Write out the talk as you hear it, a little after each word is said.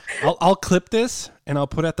I'll clip this and I'll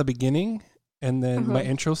put it at the beginning, and then my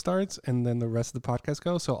Uh-huh. intro starts, and then the rest of the podcast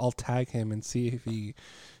goes. So I'll tag him and see if he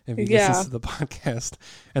listens Yeah, to the podcast,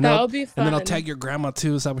 that would be and then I'll fun. tag your grandma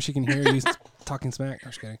too, so that way she can hear you talking smack. No,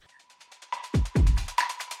 I'm just kidding.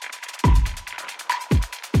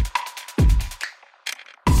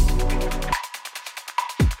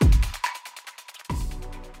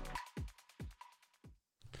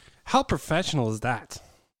 How professional is that?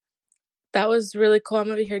 That was really cool. I'm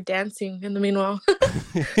over here dancing in the meanwhile.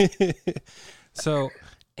 So,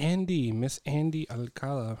 Miss Andy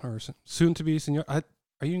Alcala, or soon to be senor, are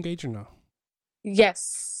you engaged or no?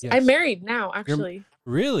 Yes, I'm Yes. married now, You're actually.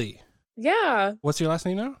 really. Yeah. What's your last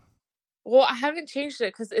name now? Well, I haven't changed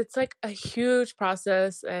it because it's like a huge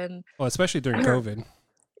process, and Well, especially during COVID.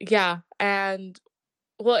 yeah, and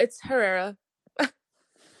well, it's Herrera.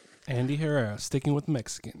 Andy Herrera, sticking with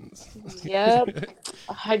Mexicans. Yep,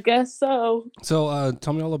 I guess so. So,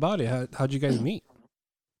 tell me all about it. How'd you guys meet?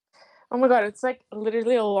 Oh my god, it's like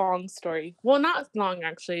literally a long story. Well, not long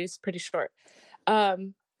actually. It's pretty short.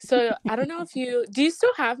 So I don't know if you do. You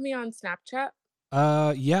still have me on Snapchat?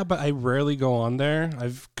 Yeah, but I rarely go on there.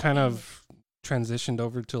 I've kind Mhm. of transitioned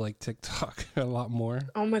over to like TikTok a lot more.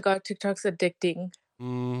 Oh my god, TikTok's addicting.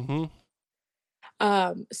 Mm-hmm.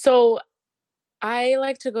 So I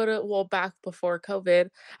like to go to back before COVID,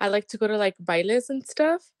 I like to go to like bailes and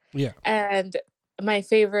stuff. Yeah. And my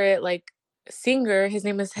favorite like singer, his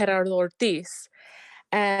name is Gerardo Ortiz,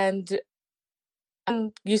 and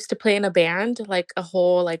used to play in a band, like a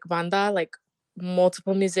whole like banda, like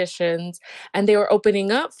multiple musicians, and they were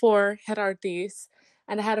opening up for Gerardo Ortiz.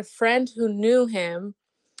 And I had a friend who knew him,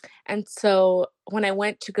 and so when I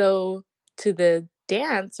went to go to the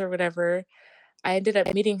dance or whatever, I ended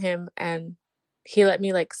up meeting him, and he let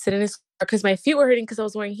me like sit in his car because my feet were hurting because I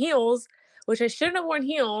was wearing heels, which I shouldn't have worn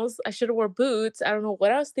heels. I should have wore boots. I don't know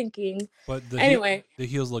what I was thinking. But Anyway, the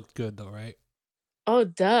heels looked good though, right? oh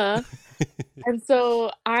duh. And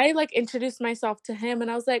so I like introduced myself to him,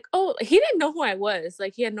 and I was like, "Oh, he didn't know who I was.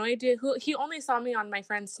 Like he had no idea who he only saw me on my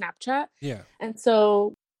friend's Snapchat." Yeah. And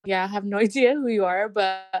so, yeah, I have no idea who you are,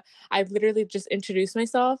 but I literally just introduced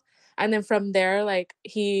myself. And then from there, like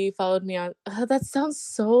he followed me on that sounds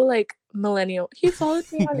so like millennial. He followed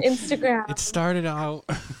me on It Instagram. started out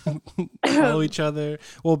follow each other.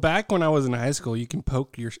 Well, back when I was in high school, you can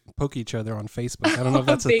poke each other on Facebook. I don't know if On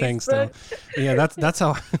that's a thing still. Facebook. Yeah, that's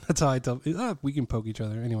how that's how I tell. We can poke each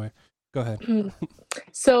other. Anyway, go ahead.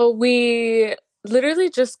 So we literally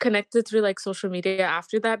just connected through like social media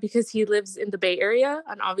after that because he lives in the Bay Area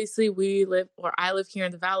and obviously I live here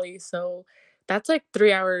in the Valley, so that's like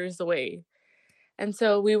 3 hours away. And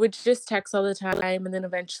so we would just text all the time and then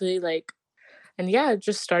eventually like and yeah, it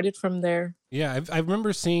just started from there. Yeah, I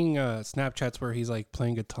remember seeing Snapchats where he's like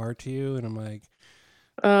playing guitar to you, and I'm like,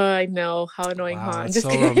 I know, how annoying, huh? wow, I'm that's just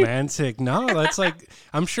so kidding. romantic. No, that's like,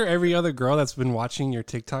 I'm sure every other girl that's been watching your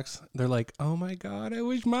TikToks, they're like, oh my God, I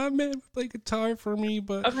wish my man would play guitar for me,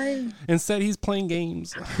 but Okay. instead he's playing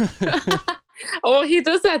games. Oh, he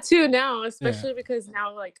does that too now, Yeah. especially because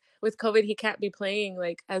now like with COVID he can't be playing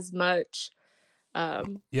like as much.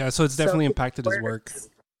 Um Yeah, so it's so definitely he impacted his work. works.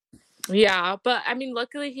 Yeah, but I mean,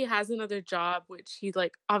 luckily he has another job, which he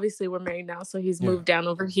like obviously we're married now, so he's Yeah. moved down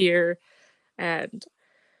over here, and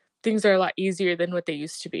things are a lot easier than what they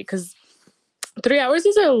used to be. Because 3 hours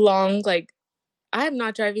is a long like. I'm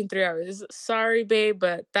not driving 3 hours. Sorry, babe,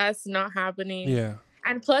 but that's not happening. Yeah.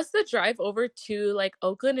 And plus, the drive over to like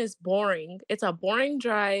Oakland is boring. It's a boring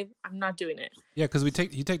drive. I'm not doing it. Yeah, because you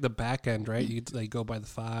take the back end, right? You like go by the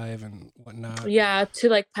 5 and whatnot. Yeah, to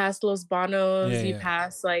like pass Los Yeah, Banos, you yeah.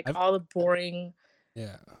 pass like I've all the boring.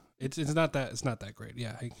 Yeah, it's not that great.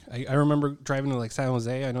 Yeah, I remember driving to like San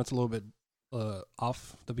Jose. I know it's a little bit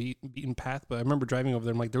off the beaten path, but I remember driving over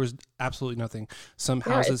there. I'm like, there was absolutely nothing. Some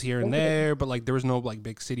Yeah, houses it's here and boring. there, but like there was no like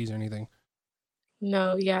big cities or anything.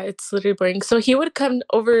 No, yeah, it's literally boring. So he would come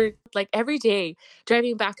over like every day,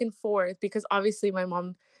 driving back and forth because obviously my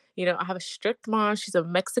mom, I have a strict mom. She's a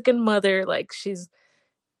Mexican mother. Like she's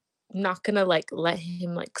not gonna like let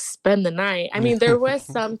him like spend the night. I mean, there was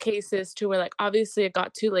some cases too where like obviously it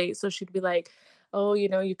got too late, so she'd be like, "Oh,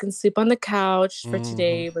 you can sleep on the couch for Hmm.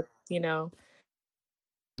 today," but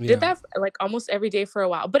did Yeah, that like almost every day for a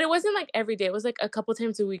while. But it wasn't like every day. It was like a couple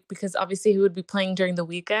times a week because obviously he would be playing during the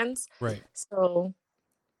weekends. right. So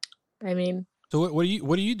I mean, So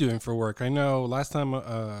what are you doing for work? I know last time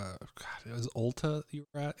God, it was Ulta you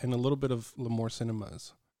were at, and a little bit of Lemoore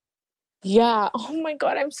Cinemas. yeah. Oh my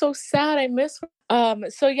god, I'm so sad. I miss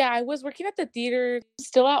so yeah, I was working at the theater,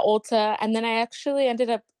 still at Ulta, and then I actually ended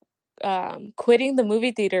up quitting the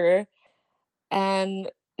movie theater and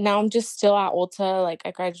now I'm just still at Ulta. Like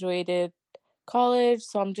I graduated college,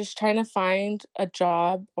 so I'm just trying to find a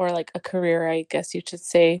job or like a career, I guess you should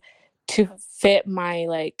say, to fit my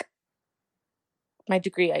like my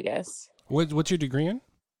degree, I guess. What's your degree in?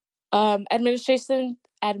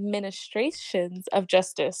 Administrations of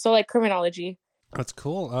justice. So like criminology. That's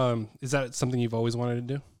cool. Is that something you've always wanted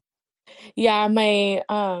to do? Yeah, my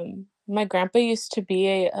grandpa used to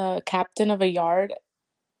be a captain of a yard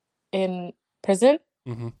in prison,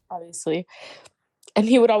 Mm-hmm. obviously. And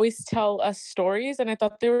he would always tell us stories and I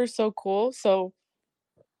thought they were so cool. So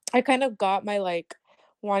I kind of got my like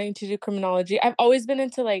wanting to do criminology. I've always been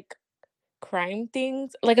into like crime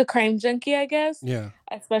things, like a crime junkie, I guess. Yeah.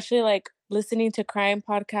 Especially like listening to crime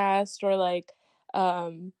podcasts or like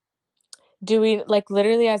um doing like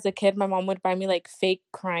literally as a kid my mom would buy me like fake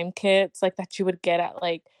crime kits like that you would get at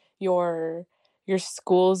like your your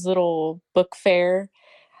school's little book fair.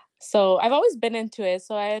 So I've always been into it.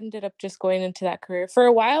 So I ended up just going into that career. For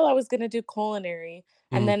a while I was going to do culinary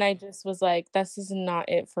and Mm, then I just was like this is not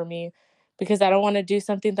it for me because I don't want to do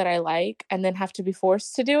something that I like and then have to be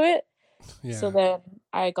forced to do it. So yeah. then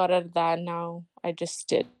I got out of that and now I just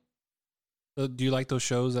did. So do you like those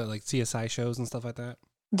shows that like CSI shows and stuff like that?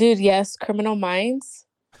 Dude, yes, Criminal Minds.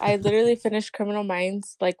 I literally finished Criminal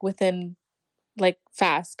Minds like within like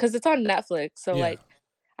fast because it's on Netflix. So Yeah. like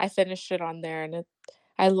I finished it on there and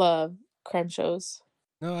I love crime shows.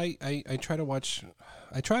 No, I try to watch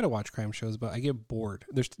crime shows, but I get bored.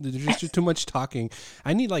 There's just too much talking.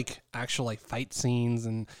 I need like actual like fight scenes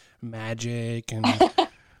and magic and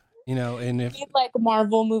and if Like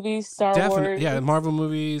Marvel movies, Star definitely, Wars. yeah, Marvel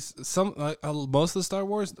movies, some most of the Star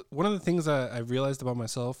Wars. One of the things that I realized about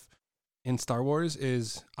myself in Star Wars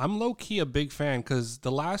is I'm low key a big fan because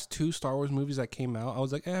the last two Star Wars movies that came out, I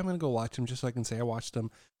was like, I'm gonna go watch them just so I can say I watched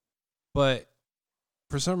them. But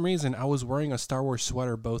for some reason, I was wearing a Star Wars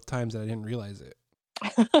sweater both times and I didn't realize it.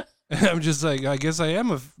 I'm just like, I guess I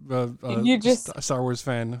am You just Star Wars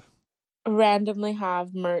fan. randomly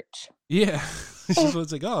have merch. Yeah, she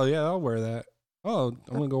was like, oh yeah, I'll wear that. Oh,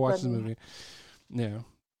 I'm gonna go watch this movie. Yeah.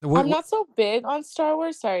 I'm not so big on Star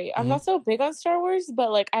Wars. Sorry. I'm Mhm. not so big on Star Wars,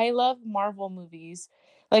 but like I love Marvel movies.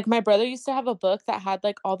 Like my brother used to have a book that had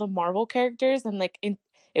like all the Marvel characters and like it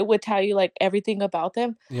would tell you like everything about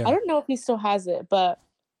them. I Yeah. don't know if he still has it, but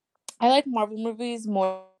I like Marvel movies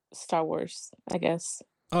more Star Wars, I guess.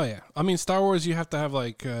 Oh yeah. I mean, Star Wars, you have to have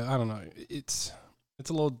like I don't know. It's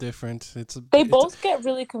a little different. They both get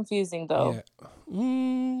really confusing though.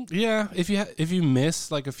 Yeah. Yeah. If you miss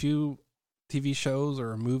like a few TV shows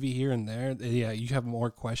or a movie here and there, yeah, you have more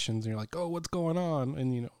questions and you're like, oh, what's going on?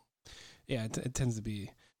 And yeah, it tends to be.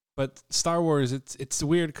 But Star Wars, it's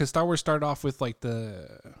weird because Star Wars started off with like the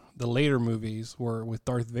later movies were with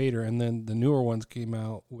Darth Vader, and then the newer ones came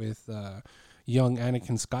out with young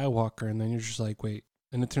Anakin Skywalker, and then you're just like, wait,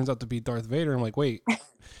 and it turns out to be Darth Vader. I'm like, wait,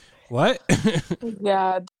 what?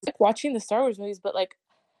 Yeah, like watching the Star Wars movies, but like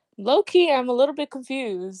low key, I'm a little bit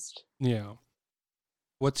confused. Yeah.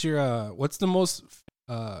 What's the most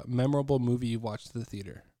memorable movie you watched at the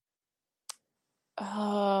theater?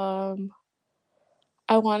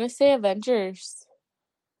 I want to say Avengers.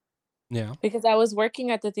 Yeah. Because I was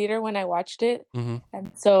working at the theater when I watched it, Mm-hmm.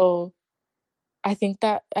 and so I think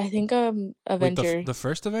Wait, Avengers. the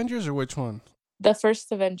first Avengers or which one? The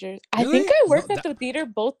first Avengers. I Really? think I No, worked at the theater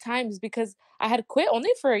both times because I had quit only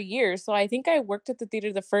for a year, so I think I worked at the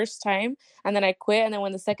theater the first time, and then I quit, and then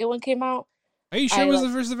when the second one came out, Are you sure I it was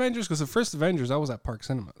like the first Avengers? Because the first Avengers, I was at Park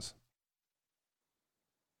Cinemas.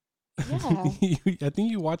 yeah. I think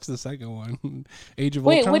you watched the second one, Age of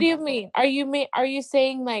Wait, Ultron. what do you mean? Are you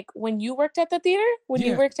saying like when you worked at the theater? When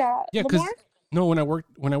you Yeah, worked at yeah. Because Lemoore? no, when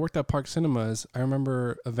I worked at Park Cinemas, I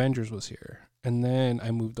remember Avengers was here, and then I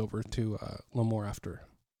moved over to Lemoore after.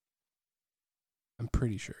 I'm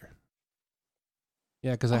pretty sure.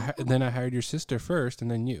 Yeah, because then I hired your sister first, and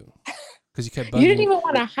then you, because you kept bugging. You didn't even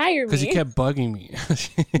want to hire me. Because you kept bugging me.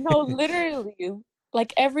 No, literally.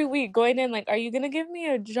 Like every week going in like, are you going to give me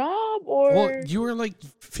a job or Well, you were like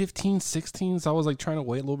 15, 16, so I was like trying to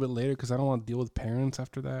wait a little bit later because I don't want to deal with parents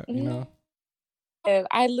after that, you know?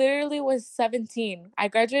 I literally was 17. I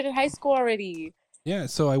graduated high school already. Yeah,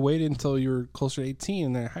 so I waited until you were closer to 18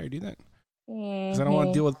 and then I hired you then. Because I don't want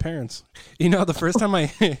to deal with parents. You know, the first time I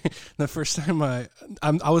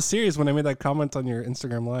was serious when I made that comment on your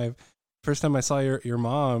Instagram live. First time I saw your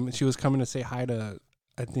mom, she was coming to say hi to,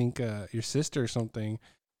 I think, your sister or something.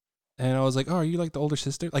 And I was like, oh, are you like the older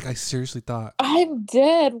sister? Like, I seriously thought. I'm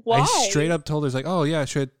dead. Why? I straight up told her, like, oh, yeah,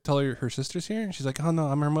 should I tell her sister's here? And she's like, oh, no,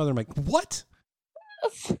 I'm her mother. I'm like, what?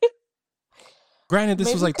 Granted,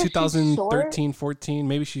 this was Maybe like because she's short. 2013, 14.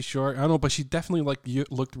 Maybe she's short. I don't know, but she definitely like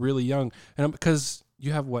looked really young. And because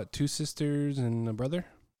you have what, two sisters and a brother?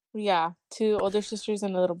 Yeah, two older sisters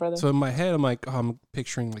and a little brother. So in my head, I'm like, oh, I'm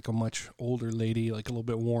picturing like a much older lady, like a little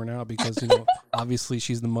bit worn out because, obviously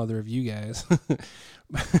she's the mother of you guys.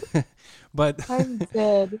 But I'm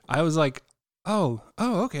dead. I was like, oh,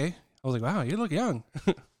 okay. I was like, wow, you look young.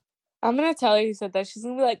 I'm gonna tell her you said that. She's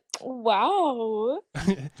gonna be like, wow.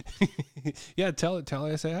 Yeah, tell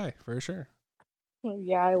her I say hi for sure.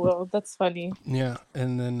 Yeah, I will. That's funny. Yeah,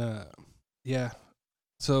 and then yeah.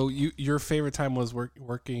 So your favorite time was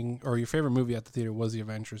working, or your favorite movie at the theater was The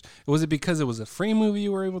Avengers. Was it because it was a free movie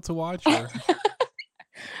you were able to watch, or?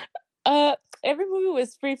 Every movie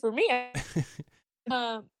was free for me.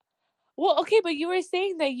 Um, well, okay, but you were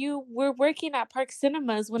saying that you were working at Park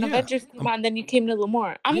Cinemas when Yeah, Avengers came out, and then you came to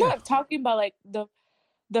Lemoore. I'm yeah. not talking about like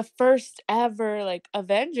the first ever like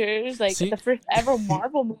Avengers, like See, the first ever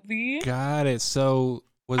Marvel movie. got it. So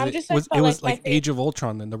I'm just talking it about was like my like Age of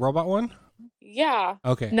Ultron then, the robot one? Yeah.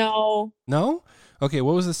 Okay. No. No? Okay,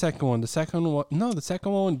 what was the second one? The second one, no, the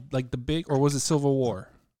second one, like the big, or was it Civil War?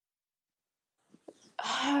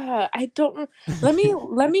 I don't. Let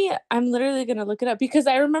me. I'm literally gonna look it up because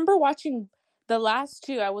I remember watching the last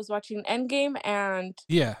two. I was watching Endgame and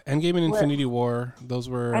Yeah, Endgame and what? Infinity War. Those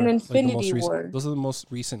And were like the most Infinity recent. War. Those are the most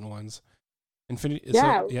recent ones. Infinity. So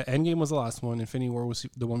Yeah. yeah, Endgame was the last one. Infinity War was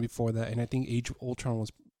the one before that, and I think Age of Ultron was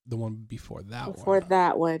the one before that Before one.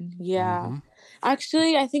 that one, yeah. Mm-hmm.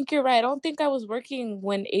 Actually, I think you're right. I don't think I was working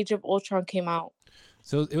when Age of Ultron came out.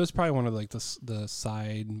 So it was probably one of like the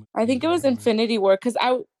side. I think it was Infinity War because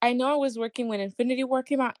I know I was working when Infinity War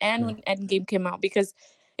came out and when Endgame came out because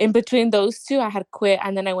in between those two I had quit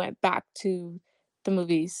and then I went back to the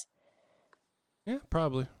movies. Yeah,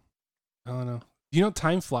 probably. I don't know.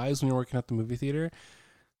 Time flies when you're working at the movie theater.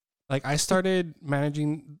 Like I started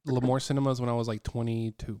managing Lemoore Cinemas when I was like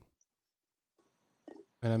 22,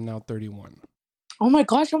 and I'm now 31. Oh my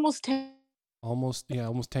gosh, almost 10. Almost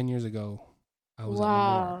 10 years ago, I was at Lemoore.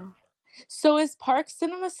 Wow. So is Park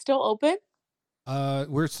Cinema still open?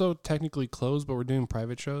 We're still technically closed, but we're doing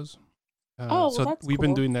private shows. Well, that's we've cool.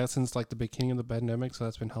 been doing that since like the beginning of the pandemic, so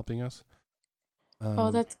that's been helping us.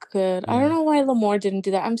 That's good. I don't know why Lemoore didn't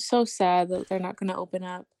do that. I'm so sad that they're not going to open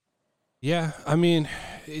up. Yeah, I mean,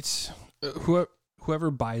 it's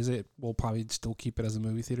whoever buys it will probably still keep it as a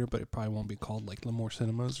movie theater, but it probably won't be called like Lemoore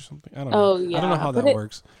Cinemas or something. I don't know. Yeah. I don't know how that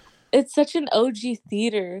works. It's such an OG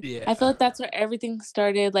theater. Yeah. I feel like that's where everything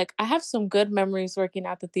started. Like I have some good memories working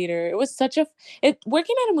at the theater. It was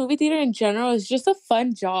working at a movie theater in general is just a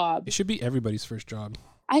fun job. It should be everybody's first job.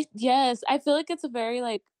 I feel like it's a very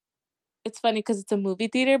like it's funny because it's a movie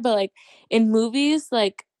theater, but like in movies,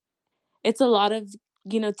 like it's a lot of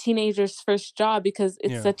teenagers' first job because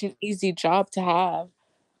it's such an easy job to have.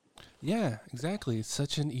 Yeah, exactly. It's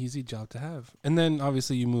such an easy job to have. And then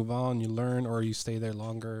obviously you move on, you learn, or you stay there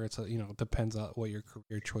longer. It's it depends on what your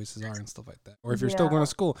career choices are and stuff like that. Or if you're still going to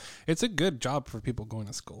school, it's a good job for people going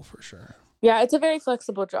to school for sure. Yeah, it's a very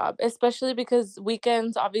flexible job, especially because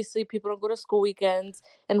weekends, obviously people don't go to school weekends,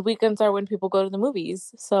 and weekends are when people go to the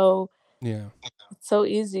movies. So yeah, it's so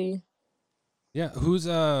easy. Yeah, who's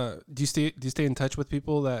do you stay in touch with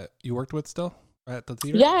people that you worked with still at the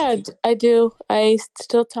theater? Yeah, I do. I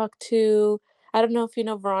still talk to. I don't know if you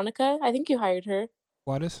know Veronica. I think you hired her.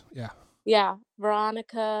 Juarez? Yeah. Yeah,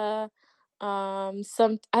 Veronica. I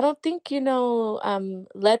don't think you know.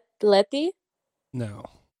 Letty. No.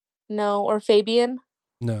 No, or Fabian.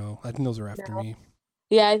 No, I think those are after me.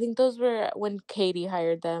 Yeah, I think those were when Katie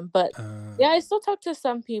hired them. But yeah, I still talk to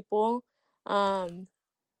some people.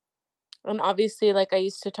 And obviously, like I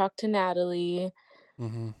used to talk to Natalie,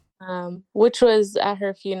 which was at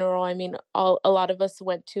her funeral. I mean, a lot of us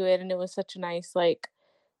went to it, and it was such a nice like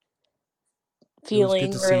feeling. It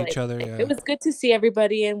was good to see each other. Yeah. It was good to see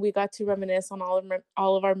everybody, and we got to reminisce on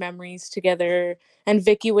all of our memories together. And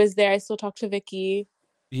Vicky was there. I still talk to Vicky.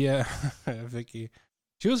 Yeah, Vicky.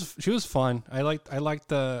 She was fun. I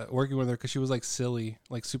liked working with her because she was like silly,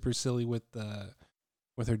 like super silly with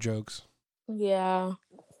her jokes. Yeah.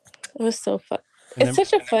 It was so fun. It's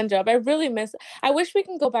such a fun job. I really miss. I wish we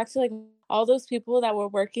can go back to like all those people that were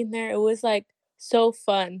working there. It was like so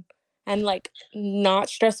fun and like not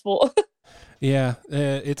stressful. Yeah,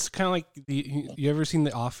 it's kind of like you ever seen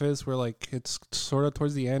The Office where like it's sort of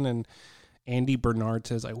towards the end and Andy Bernard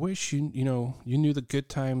says, "I wish you knew the good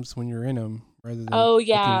times when you're in them rather than." Oh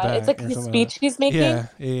yeah, it's like his speech he's making.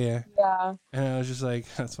 Yeah. And I was just like,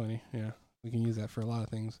 that's funny. Yeah, we can use that for a lot of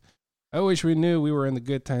things. I wish we knew we were in the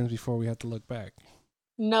good times before we had to look back.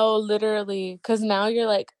 No, literally, because now you're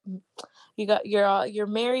like, you're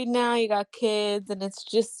married now, you got kids, and it's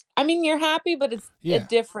just, I mean, you're happy, but it's Yeah.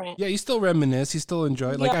 different. Yeah, you still reminisce. You still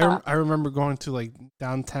enjoy it. Like Yeah. I remember going to like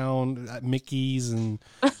downtown at Mickey's and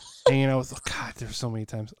hanging out with. God, there's so many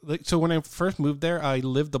times. Like so, when I first moved there, I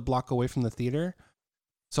lived a block away from the theater.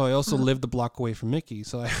 So I also lived a block away from Mickey.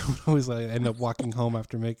 So I would always like end up walking home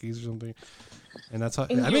after Mickey's or something. And that's how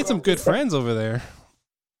I made some good friends over there.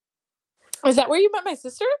 Is that where you met my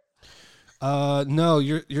sister? No,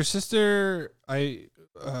 your sister, the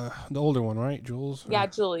older one, right? Jules? Yeah,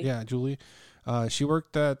 Julie. Yeah, Julie. She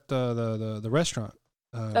worked at the restaurant.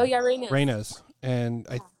 Oh yeah, Reina's. And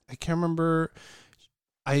I can't remember.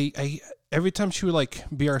 I every time she would like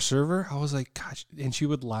be our server, I was like, gosh, and she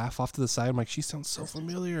would laugh off to the side. I'm like, she sounds so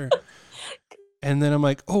familiar. And then I'm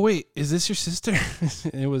like, oh wait, is this your sister?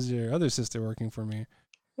 It was your other sister working for me.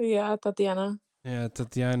 Yeah, Tatiana. Yeah,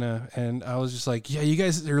 Tatiana. And I was just like, yeah, you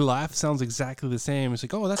guys, your laugh sounds exactly the same. It's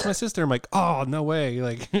like, oh, that's my sister. I'm like, oh, no way.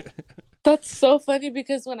 Like, that's so funny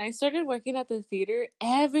because when I started working at the theater,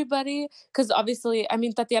 everybody, because obviously, I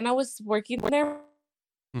mean, Tatiana was working there,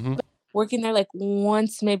 working there like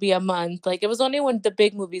once, maybe a month. Like, it was only when the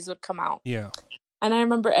big movies would come out. Yeah. And I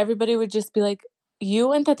remember everybody would just be like,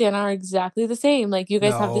 you and Tatiana are exactly the same. Like, you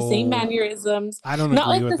guys have the same mannerisms. I don't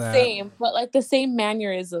Not agree like with the that. same, but like the same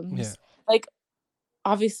mannerisms. Yeah. Like,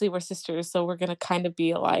 obviously we're sisters, so we're gonna kind of be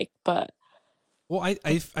alike, but well,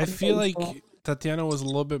 I feel like Tatiana was a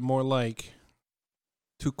little bit more like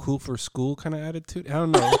too cool for school kind of attitude. I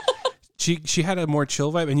don't know. she had a more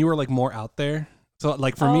chill vibe, and you were like more out there. So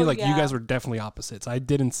like for me, like you guys were definitely opposites. I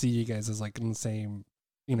didn't see you guys as like in the same,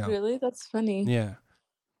 you know. Really, that's funny. Yeah.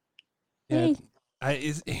 Yeah.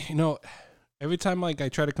 Every time like I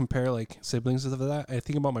try to compare like siblings and stuff like that, I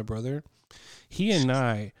think about my brother. He and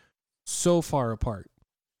I so far apart.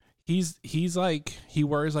 He's like, he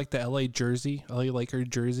wears like the LA Laker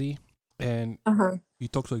jersey, and he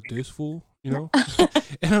talks like this fool, you know.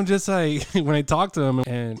 And I'm just like, when I talk to him,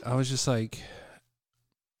 and I was just like,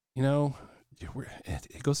 you know,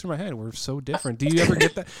 it goes through my head. We're so different. Do you ever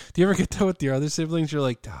get that? Do you ever get that with your other siblings? You're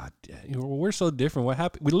like, God, we're so different. What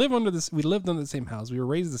happened? We lived under the same house. We were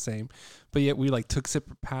raised the same, but yet we like took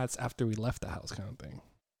separate paths after we left the house, kind of thing.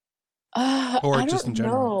 Or just in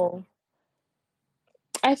general. Know.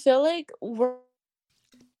 I feel like we're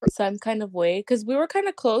some kind of way because we were kind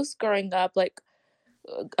of close growing up. Like,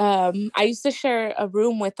 I used to share a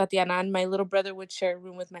room with Tatiana, and my little brother would share a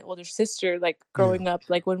room with my older sister. Like growing up,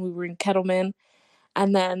 like when we were in Kettleman,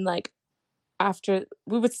 and then like after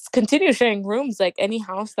we would continue sharing rooms, like any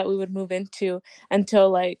house that we would move into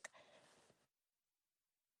until like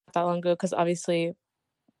that long ago. Because obviously,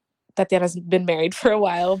 Tatiana's been married for a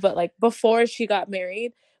while, but like before she got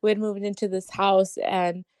married, we had moved into this house,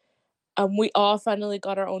 and we all finally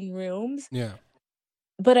got our own rooms. Yeah.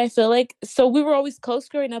 But I feel like, so we were always close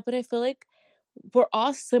growing up, but I feel like we're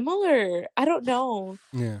all similar. I don't know.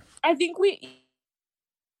 Yeah. I think we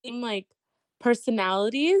like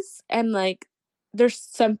personalities, and like there's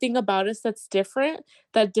something about us that's different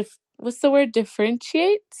that what's the word,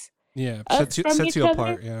 differentiates? Yeah, sets you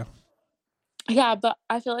apart. Yeah. Yeah, but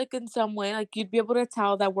I feel like in some way, like you'd be able to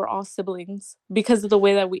tell that we're all siblings because of the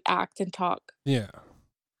way that we act and talk. Yeah.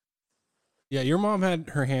 Yeah, your mom had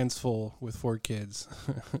her hands full with 4 kids.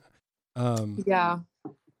 Yeah.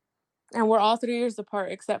 And we're all 3 years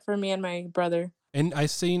apart except for me and my brother. And I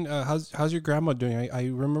seen how's your grandma doing? I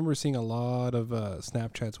remember seeing a lot of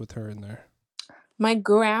Snapchats with her in there. My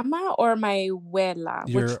grandma or my abuela?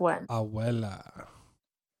 Which one? Abuela.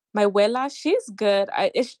 My abuela, she's good.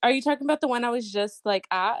 Are you talking about the one I was just like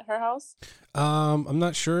at her house? I'm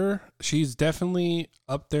not sure. She's definitely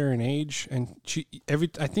up there in age, and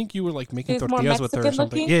I think you were like making tortillas with her or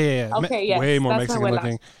something. Yeah. Okay, yes, way more Mexican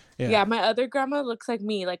looking. Yeah, my other grandma looks like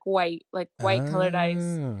me, like white colored eyes.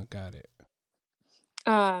 Got it.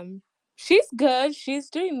 She's good. She's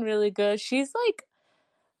doing really good. She's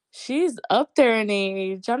up there in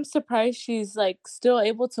age. I'm surprised she's like still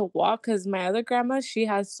able to walk, because my other grandma, she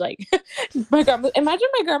has like my grandma. Imagine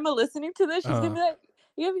my grandma listening to this. She's gonna be like,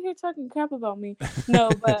 "You over here talking crap about me?" No,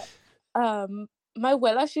 but my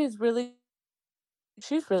abuela, she's really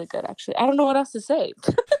good actually. I don't know what else to say.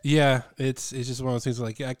 Yeah, it's just one of those things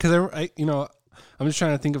like, yeah, because I I'm just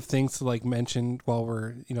trying to think of things to like mention while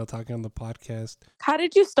we're talking on the podcast. How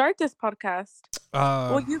did you start this podcast?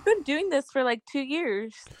 Well, you've been doing this for like 2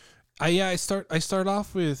 years. I start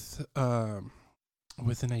off with an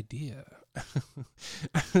idea.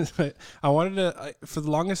 I wanted to for the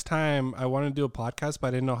longest time I wanted to do a podcast, but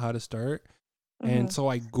I didn't know how to start, and so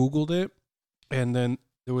I Googled it, and then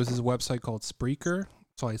there was this website called Spreaker,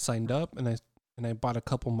 so I signed up and I bought a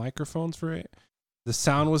couple microphones for it. the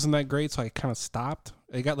sound wasn't that great, so I kind of stopped.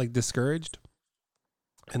 I got like discouraged.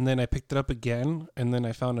 And then I picked it up again, and then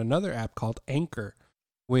I found another app called Anchor,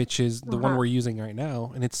 which is the one we're using right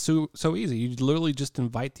now, and it's so easy. You literally just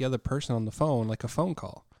invite the other person on the phone, like a phone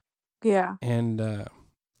call. Yeah. And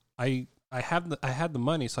I had the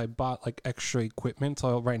money, so I bought like extra equipment.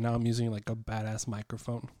 So right now I'm using like a badass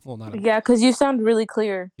microphone. Well, not a, Yeah, because you sound really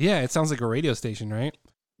clear. yeah, it sounds like a radio station, right?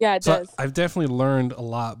 Yeah, it does. I've definitely learned a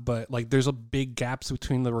lot, but like there's a big gaps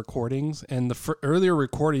between the recordings, and the earlier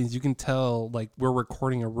recordings you can tell like we're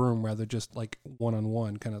recording a room rather just like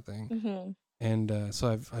one-on-one kind of thing. Mm-hmm. And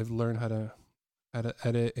so I've learned how to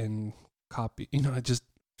edit and copy. You know, I just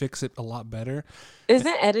fix it a lot better. Isn't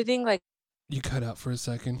editing like you cut out for a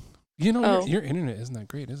second? You know, your internet isn't that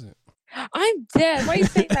great, is it? I'm dead. Why are you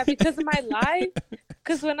saying that? Because of my live?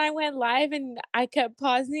 Because when I went live and I kept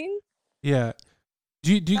pausing. Yeah.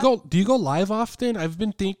 Do you go live often? I've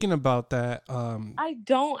been thinking about that. I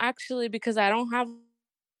don't actually, because I don't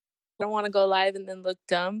want to go live and then look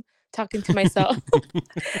dumb talking to myself.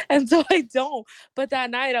 And so I don't. But that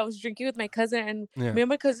night I was drinking with my cousin, and me and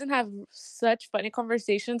my cousin have such funny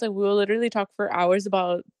conversations. Like we will literally talk for hours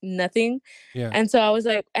about nothing. Yeah. And so I was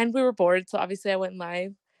like, and we were bored, so obviously I went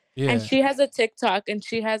live. Yeah. And she has a TikTok, and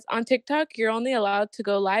on TikTok, you're only allowed to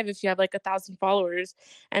go live if you have like 1,000 followers.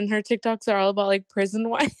 And her TikToks are all about like prison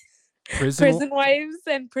wives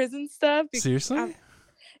and prison stuff. Seriously?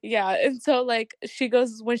 Yeah. And so like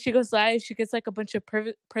when she goes live, she gets like a bunch of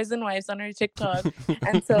prison wives on her TikTok.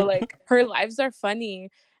 And so like her lives are funny.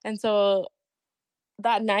 And so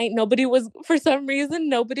that night, for some reason,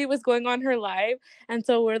 nobody was going on her live. And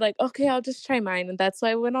so we're like, okay, I'll just try mine. And that's why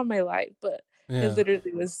I went on my live. But it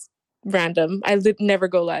literally was random. I never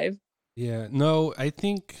go live. Yeah, no, I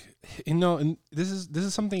think, and this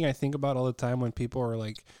is something I think about all the time when people are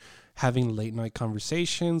like having late night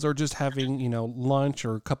conversations or just having, lunch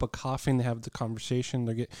or a cup of coffee and they have the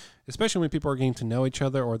conversation. Especially when people are getting to know each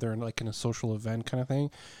other or they're like in a social event kind of thing.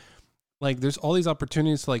 Like there's all these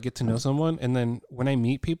opportunities to like get to know someone. And then when I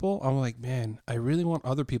meet people, I'm like, man, I really want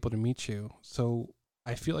other people to meet you. So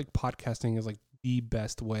I feel like podcasting is like the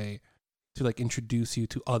best way to like introduce you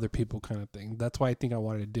to other people kind of thing. That's why I think I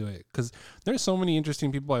wanted to do it, because there's so many interesting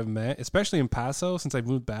people I've met, especially in Paso since I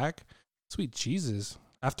moved back. Sweet Jesus.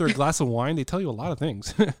 After a glass of wine, they tell you a lot of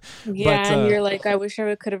things. Yeah, and you're like, I wish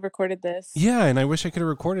I could have recorded this. Yeah, and I wish I could have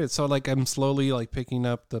recorded it. So like I'm slowly like picking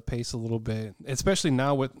up the pace a little bit, especially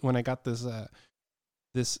now when I got this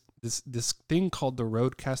thing called the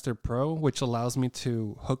Rodecaster Pro, which allows me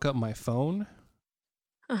to hook up my phone.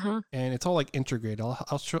 And it's all like integrated.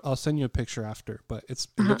 I'll send you a picture after, but it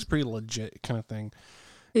looks pretty legit kind of thing.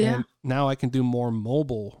 Yeah. And now I can do more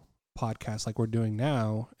mobile podcasts like we're doing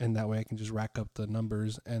now, and that way I can just rack up the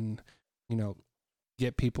numbers and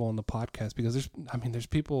get people on the podcast, because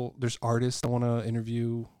there's artists I want to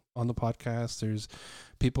interview on the podcast. There's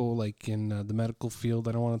people like in the medical field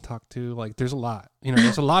that I want to talk to. Like there's a lot.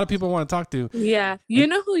 There's a lot of people I want to talk to. Yeah. You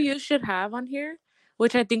know who you should have on here,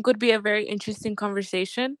 which I think would be a very interesting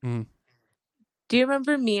conversation? Do you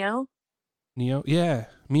remember Mio? Neo? Yeah.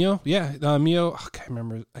 Mio? Yeah. Mio, I can't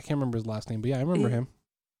remember his last name, but yeah, I remember him.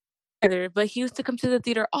 But he used to come to the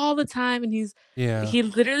theater all the time, and he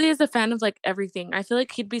literally is a fan of like everything. I feel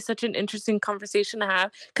like he'd be such an interesting conversation to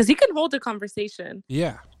have, because he can hold a conversation.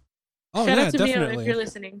 Yeah. Oh, shout out to definitely. Mio if you're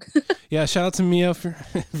listening. Yeah, shout out to Mio if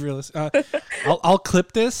you're listening. I'll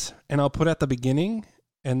clip this and I'll put it at the beginning,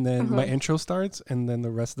 and then my intro starts, and then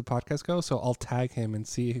the rest of the podcast goes. So I'll tag him and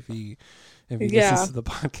see if he listens to the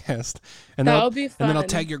podcast. And that'll be fun. And then I'll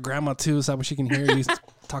tag your grandma too, so that way she can hear you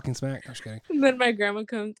talking smack. I'm just kidding. And then my grandma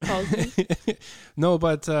calls me. No,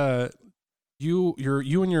 but you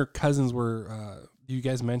and your cousins were you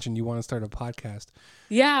guys mentioned you want to start a podcast.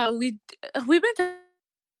 Yeah, we've been.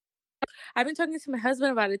 I've been talking to my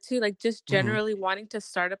husband about it too, like just generally wanting to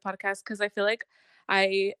start a podcast, because I feel like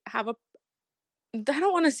I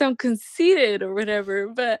don't want to sound conceited or whatever,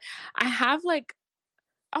 but I have like,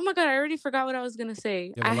 oh my God, I already forgot what I was going to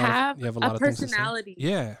say. I have a personality.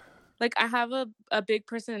 Yeah. Like I have a big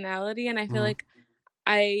personality, and I feel like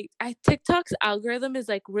I TikTok's algorithm is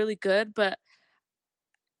like really good, but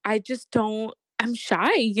I just I'm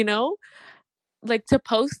shy, like to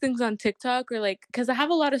post things on TikTok, or like, because I have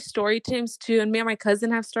a lot of story times too, and me and my cousin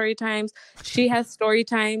have story times. She has story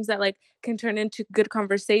times that like can turn into good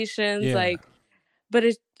conversations. Yeah. Like, but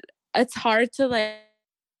it's hard to like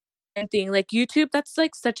thing like YouTube. That's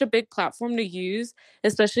like such a big platform to use,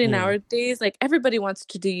 especially nowadays. Like everybody wants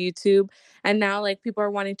to do YouTube, and now like people are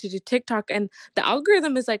wanting to do TikTok, and the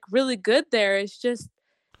algorithm is like really good there. It's just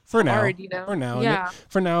for hard, now. For now, yeah.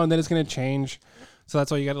 For now, and then it's gonna change. So that's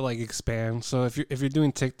why you got to like expand. So if you're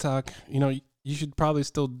doing TikTok, you should probably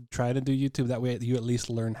still try to do YouTube. That way you at least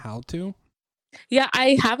learn how to. Yeah,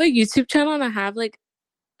 I have a YouTube channel and I have like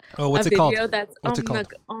Oh, a what's it called? video that's What's it called?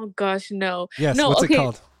 oh gosh, no. Yes, No, what's it okay.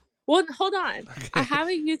 called? Well, hold on. I Okay. have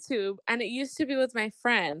a YouTube and it used to be with my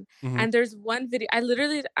friend. Mhm. And there's one video.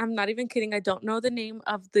 I'm not even kidding. I don't know the name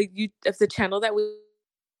of the channel that we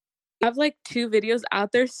have like 2 videos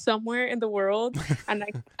out there somewhere in the world. And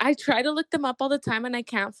I try to look them up all the time and I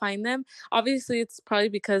can't find them. Obviously, it's probably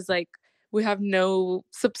because like we have no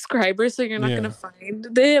subscribers, so you're not Yeah. gonna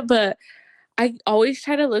find it. But I always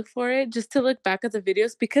try to look for it just to look back at the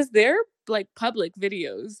videos because they're like public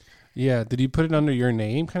videos. Yeah. Did you put it under your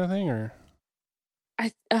name kind of thing or?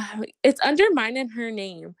 It's under mine and her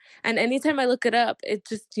name, and anytime I look it up, it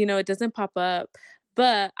just it doesn't pop up.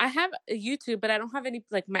 But I have a YouTube, but I don't have any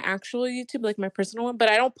like my actual YouTube, like my personal one. But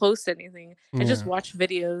I don't post anything. I just Yeah. watch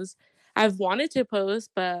videos. I've wanted to post,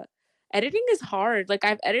 but editing is hard. Like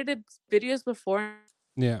I've edited videos before.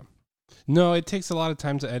 Yeah. No, it takes a lot of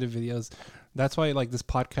time to edit videos. That's why like this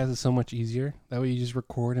podcast is so much easier. That way you just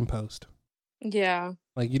record and post. Yeah.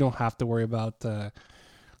 Like you don't have to worry about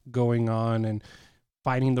going on and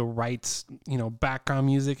finding the right, background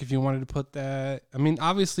music if you wanted to put that. I mean,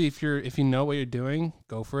 obviously if you know what you're doing,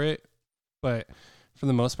 go for it. But for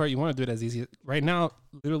the most part, you want to do it as easy. Right now,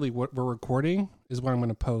 literally what we're recording is what I'm going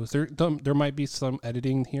to post. There might be some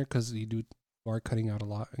editing here because you are cutting out a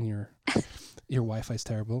lot and your Wi-Fi's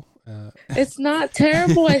terrible. It's not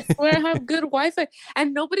terrible. I swear I have good Wi-Fi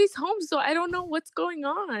and nobody's home, so I don't know what's going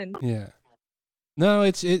on. Yeah. No,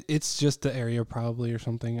 it's just the area probably or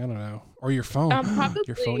something. I don't know. Or your phone. Probably.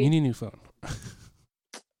 Your phone. You need a new phone.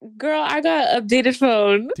 Girl, I got an updated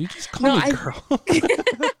phone. Do you just call me girl?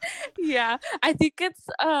 Yeah, I think it's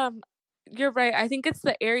you're right. I think it's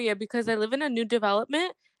the area because I live in a new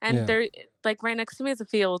development and there like right next to me is a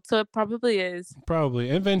field, so it probably is. Probably.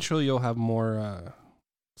 Eventually you'll have more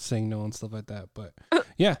signal and stuff like that, but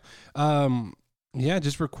yeah.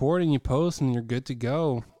 Just record and you post and you're good to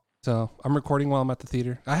go. So I'm recording while I'm at the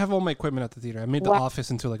theater. I have all my equipment at the theater. I made the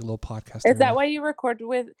office into like a little podcast. Is that why you record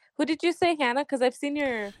with? Who did you say, Hannah? Because I've seen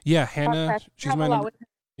your Hannah. podcast. She's my number.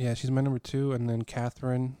 Yeah, she's my number 2, and then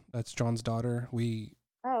Catherine. That's John's daughter.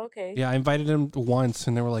 Oh, okay. Yeah, I invited them once,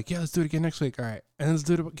 and they were like, "Yeah, let's do it again next week." All right, and let's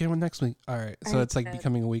do it again next week. All right, so it's like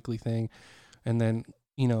becoming a weekly thing, and then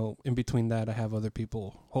in between that, I have other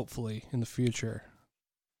people hopefully in the future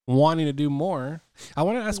wanting to do more. I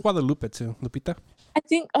want to ask Guadalupe too, Lupita. I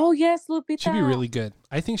think. Oh yes, Lupita. She'd be really good.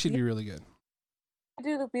 I think she'd be really good. I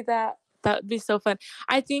do Lupita. That would be so fun.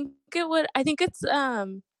 I think it would. I think it's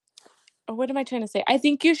what am I trying to say? I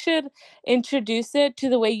think you should introduce it to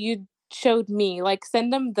the way you showed me. Like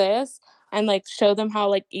send them this and like show them how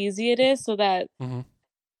like easy it is, so that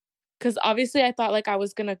because obviously I thought like I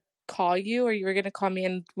was gonna call you or you were gonna call me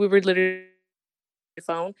and we were literally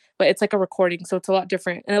phone, but it's like a recording, so it's a lot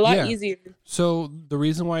different and a lot easier. So the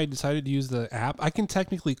reason why I decided to use the app, I can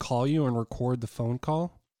technically call you and record the phone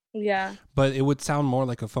call. Yeah. But it would sound more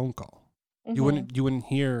like a phone call. You wouldn't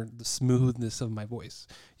hear the smoothness of my voice.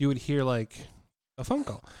 You would hear like a phone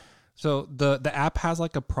call. So the app has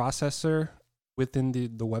like a processor within the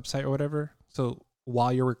website or whatever. So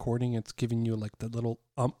while you're recording, it's giving you like the little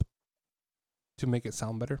to make it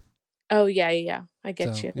sound better. Oh yeah. I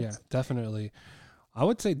get you. Yeah, definitely. I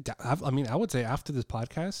would say after this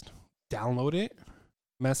podcast, download it,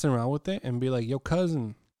 mess around with it, and be like, "Yo,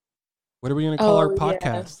 cousin, what are we gonna call our podcast?"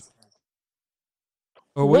 Yes.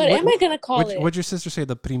 Or what am I gonna call it? What'd your sister say?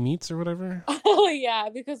 The primites or whatever? Oh yeah,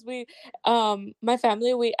 because we, my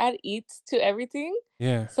family, we add eats to everything.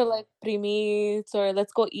 Yeah. So like primites or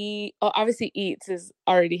let's go eat. Oh, obviously eats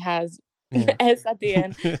already has S at the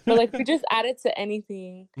end, but like we just add it to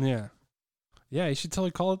anything. Yeah. Yeah, you should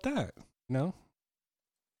totally call it that. No.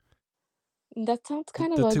 That sounds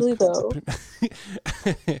kind of ugly though.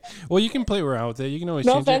 Well, you can play around with it. You can always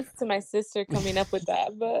no change offense to my sister coming up with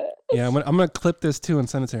that, but yeah, I'm gonna clip this too and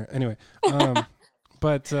send it to her. Anyway,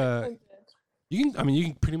 but you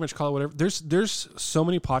can pretty much call it whatever. There's so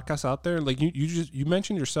many podcasts out there. Like you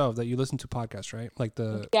mentioned yourself that you listen to podcasts, right? Like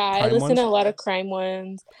I listen to a lot of crime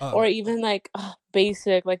ones, or even like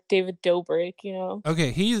basic like David Dobrik.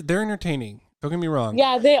 Okay, they're entertaining. Don't get me wrong.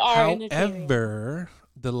 Yeah, they are. However,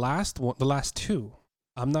 the last 2,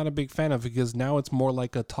 I'm not a big fan of because now it's more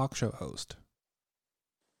like a talk show host.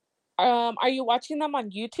 Are you watching them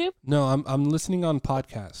on YouTube? No, I'm listening on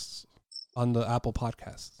podcasts, on the Apple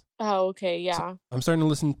Podcasts. Oh, okay, yeah. So I'm starting to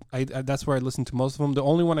listen. That's where I listen to most of them. The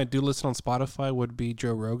only one I do listen on Spotify would be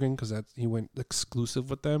Joe Rogan because he went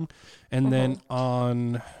exclusive with them, and then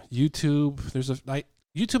on YouTube,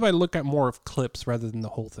 YouTube, I look at more of clips rather than the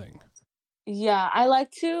whole thing. Yeah, I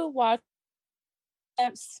like to watch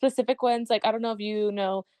specific ones. Like I don't know if you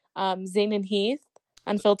know Zayn and Heath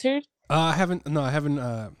Unfiltered. I haven't. No, I haven't.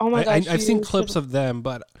 Oh my gosh, I've seen you clips should. of them,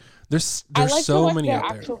 but there's I like to so watch many their out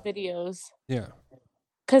there. actual videos Yeah.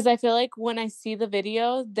 because I feel like when I see the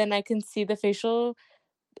video, then I can see the facial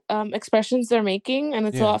expressions they're making, and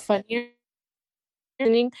it's a Yeah. lot funnier.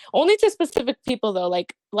 Only to specific people though,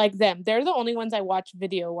 like them. They're the only ones I watch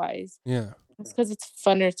video wise. Yeah. It's because it's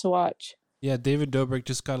funner to watch. Yeah, David Dobrik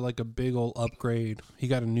just got like a big old upgrade. He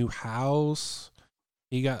got a new house.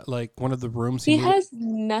 He got like one of the rooms He has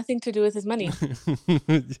nothing to do with his money.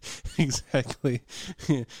 Exactly.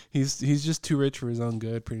 He's just too rich for his own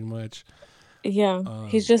good, pretty much. Yeah,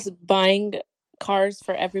 he's just buying cars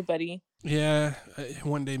for everybody. Yeah,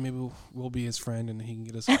 one day maybe we'll be his friend and he can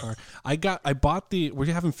get us a car. I bought we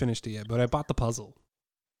haven't finished it yet, but I bought the puzzle.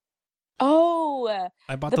 Oh,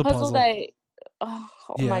 I bought the puzzle that. Oh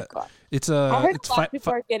yeah, my god! It's I heard a lot of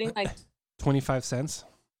people are getting like 25 cents.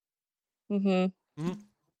 Mm-hmm.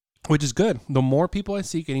 Which is good. The more people I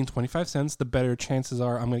see getting 25 cents, the better chances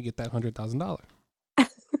are I'm going to get that $100,000.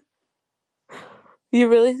 You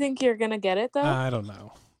really think you're going to get it, though? I don't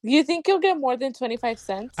know. You think you'll get more than 25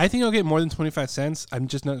 cents? I think I'll get more than 25 cents. I'm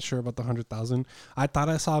just not sure about the 100,000. I thought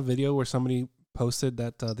I saw a video where somebody posted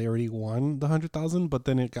that they already won the 100,000, but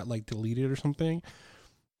then it got like deleted or something.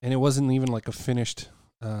 And it wasn't even like a finished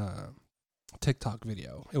TikTok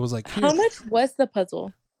video. It was like, how much was the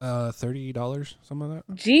puzzle? $30, something like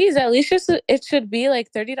that. Jeez, at least it should be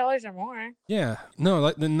like $30 or more. Yeah, no,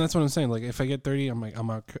 then that's what I'm saying. Like, if I get 30, I'm like,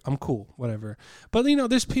 I'm cool, whatever. But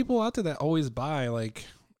there's people out there that always buy like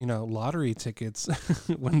lottery tickets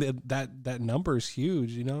when that number is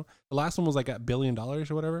huge. The last one was like $1 billion or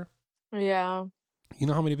whatever. Yeah. You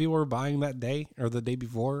know how many people were buying that day or the day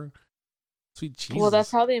before? Sweet Jesus. Well, that's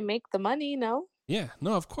how they make the money, no? Yeah,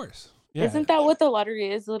 no, of course. Yeah. Isn't that what the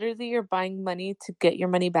lottery is? Literally, you're buying money to get your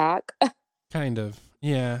money back. Kind of,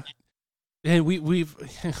 yeah. And we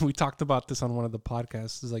talked about this on one of the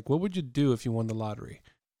podcasts. It's like, what would you do if you won the lottery,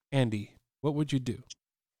 Andy? What would you do?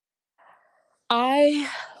 I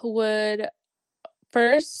would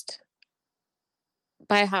first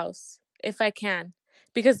buy a house if I can,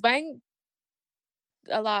 because buying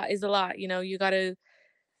a lot is a lot. You got to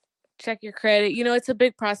check your credit. It's a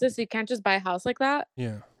big process. You can't just buy a house like that.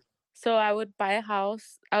 Yeah. So I would buy a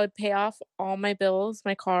house. I would pay off all my bills,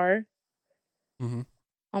 my car, all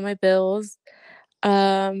my bills.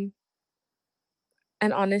 And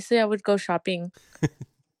honestly, I would go shopping.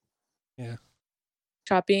 Yeah.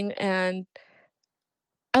 Shopping. And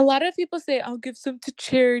a lot of people say, I'll give some to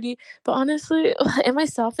charity. But honestly, am I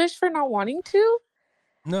selfish for not wanting to?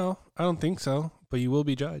 No, I don't think so. But you will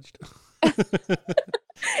be judged.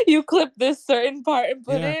 You clip this certain part and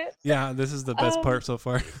put it. Yeah, this is the best part so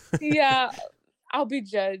far. Yeah, I'll be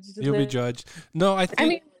judged. You'll be judged. No, I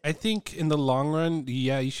think in the long run,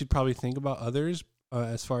 yeah, you should probably think about others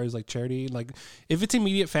as far as like charity. Like if it's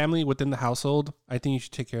immediate family within the household, I think you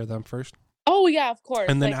should take care of them first. Oh yeah, of course.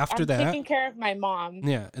 And then after that, taking care of my mom.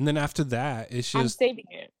 Yeah, and then after that, it's just I'm saving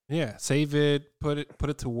it. Yeah, save it, put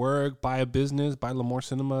it to work, buy a business, buy Lemoore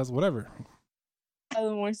Cinemas, whatever.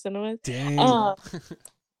 Lemoore Cinemas. Dang.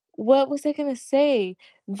 What was I gonna say?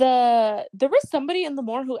 There was somebody in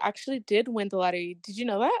Lemoore who actually did win the lottery. Did you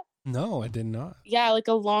know that? No, I did not. Yeah, like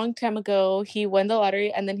a long time ago, he won the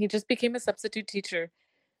lottery, and then he just became a substitute teacher,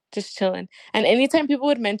 just chilling. And anytime people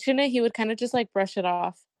would mention it, he would kind of just like brush it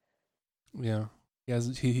off. Yeah,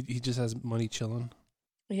 he just has money chilling.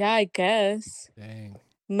 Yeah, I guess. Dang.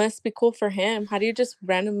 Must be cool for him. How do you just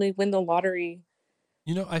randomly win the lottery?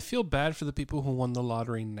 I feel bad for the people who won the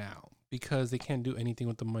lottery now because they can't do anything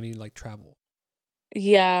with the money like travel.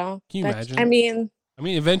 Yeah. Can you imagine? I mean,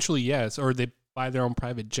 eventually, yes, or they buy their own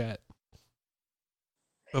private jet.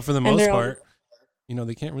 But for the most part,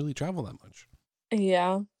 they can't really travel that much.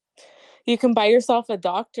 Yeah. You can buy yourself a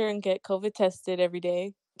doctor and get COVID tested every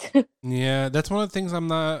day. Yeah, that's one of the things I'm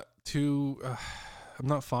not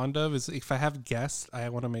fond of is if I have guests, I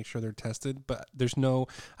want to make sure they're tested, but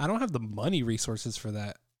I don't have the money resources for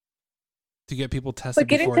that to get people tested. But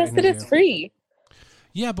getting tested is free.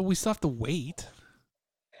 Yeah, but we still have to wait.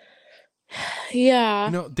 Yeah.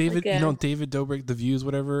 David Dobrik, The Views,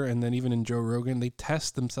 whatever, and then even in Joe Rogan, they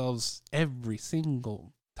test themselves every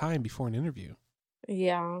single time before an interview.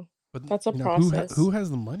 Yeah. But that's a process. Who has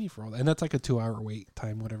the money for all that? And that's like a 2-hour wait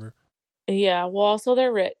time, whatever. Yeah. Well, also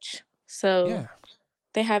they're rich. So yeah.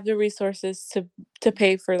 They have the resources to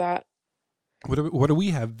pay for that. What do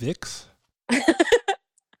we have? Vicks?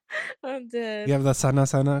 I'm dead. You have the sana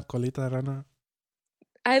colita rana?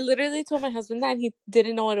 I literally told my husband that and he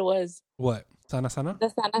didn't know what it was. What? Sana sana? The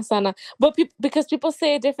sana sana. But because people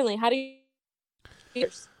say it differently. How do you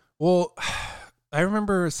Well, I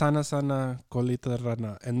remember sana sana colita de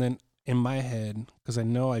rana, and then in my head, because I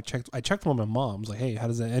know I checked with my mom's like, hey, how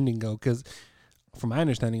does the ending go? Because from my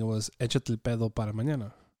understanding, it was échate el pedo para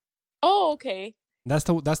mañana. Oh, okay. That's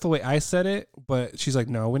the way I said it, but she's like,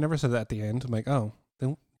 no, we never said that at the end. I'm like, oh,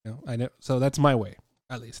 then I know. So that's my way,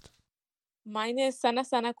 at least. Mine is sana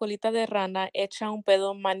sana colita de rana, echa un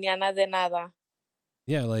pedo mañana de nada.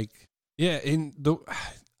 Yeah, like in the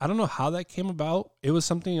I don't know how that came about. It was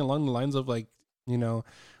something along the lines of like,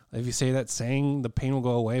 if you say that saying, the pain will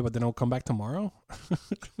go away, but then it'll come back tomorrow.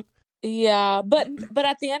 Yeah, but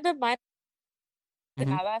at the end of my Mhm.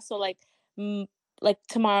 nada, so like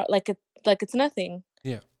tomorrow, like it's nothing.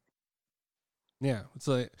 Yeah, it's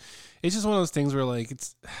like it's just one of those things where like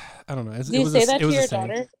it's I don't know. Do you say that to your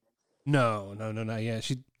daughter? No. Yeah,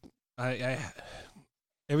 I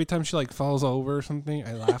every time she like falls over or something,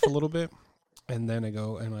 I laugh a little bit, and then I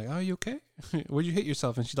go and I'm like, "Oh, you okay? Where'd you hit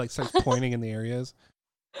yourself?" And she like starts pointing in the areas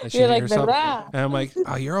that she You're hit like, herself. ¿verdad? And I'm like,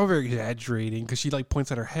 "Oh, you're over exaggerating," because she like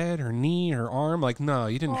points at her head, her knee, her arm. Like, no,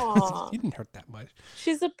 you didn't. You didn't hurt that much.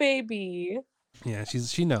 She's a baby. Yeah,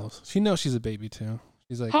 she knows. She knows she's a baby too.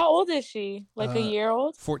 She's like, how old is she? Like a year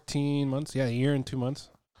old? 14 months. Yeah, a year and 2 months.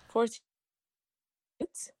 14.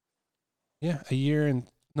 Yeah, a year and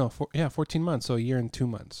 14 months. So a year and 2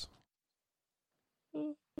 months.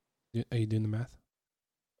 Are you doing the math?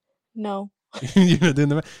 No. You're not doing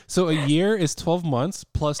the math. So a year is 12 months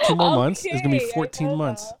plus 2 more months is gonna be 14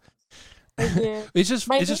 months. it's just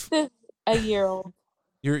my niece is a year old.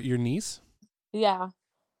 Your niece? Yeah.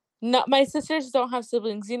 No, my sisters don't have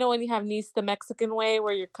siblings. You know when you have niece the Mexican way,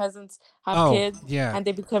 where your cousins have kids, and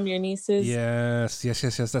they become your nieces. Yes.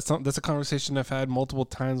 That's a conversation I've had multiple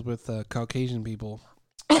times with Caucasian people.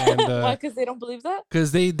 And, why? Because they don't believe that.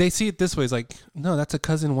 Because they see it this way. It's like, no, that's a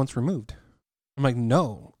cousin once removed. I'm like,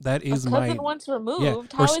 no, that is a cousin once removed. Yeah.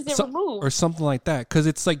 How is it removed? Or something like that. Because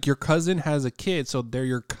it's like your cousin has a kid, so they're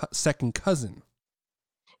your second cousin.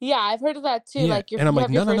 Yeah, I've heard of that too. Yeah. Like and I'm like,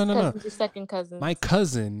 no. Your second cousin. My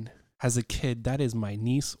cousin has a kid. That is my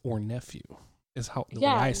niece or nephew. Is how the way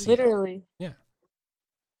I see literally. It. Yeah.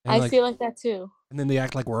 And I feel like that too. And then they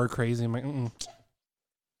act like we're crazy. I'm like,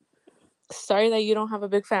 sorry that you don't have a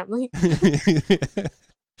big family.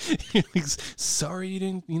 Sorry you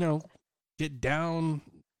didn't, get down.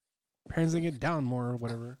 Parents didn't get down more or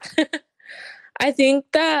whatever. I think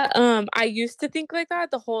that I used to think like that.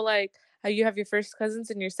 The whole like how you have your first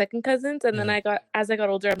cousins and your second cousins, and then as I got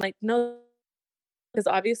older, I'm like, no, because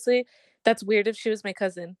obviously that's weird if she was my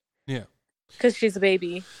cousin. Yeah, because she's a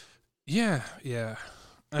baby. Yeah.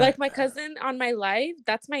 Like my cousin on my life,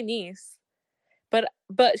 that's my niece.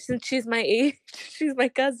 But since she's my age, she's my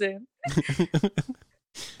cousin.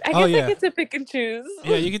 I guess I get to pick and choose.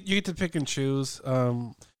 Yeah, you get to pick and choose.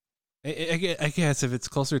 I guess if it's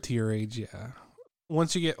closer to your age, yeah.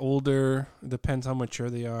 Once you get older, it depends how mature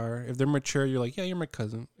they are. If they're mature, you're like, yeah, you're my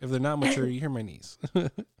cousin. If they're not mature, you're my niece.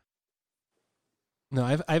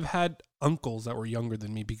 No, I've had uncles that were younger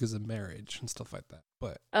than me because of marriage and stuff like that.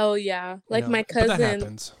 But oh yeah, like my cousin. But that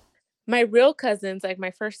happens. My real cousins, like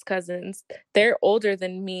my first cousins, they're older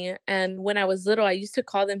than me. And when I was little, I used to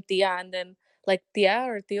call them tia, and then like tia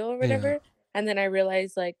or tio or whatever. Yeah. And then I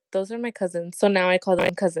realized like those are my cousins. So now I call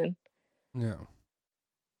them cousin. Yeah.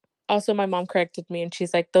 Also, my mom corrected me and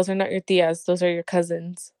she's like, those are not your tias. Those are your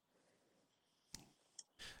cousins.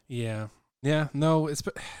 Yeah. Yeah. No, it's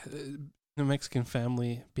the Mexican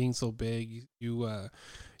family being so big,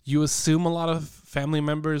 you assume a lot of family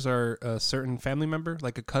members are a certain family member,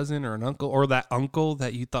 like a cousin or an uncle, or that uncle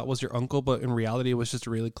that you thought was your uncle, but in reality it was just a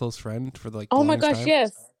really close friend for like. Oh my gosh, time.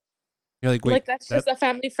 Yes. You're like, wait, like that's just a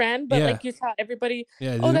family friend, but like you tell everybody,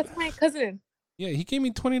 oh, that's my cousin. Yeah, he gave me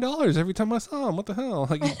 $20 every time I saw him. What the hell?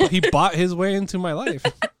 Like he bought his way into my life.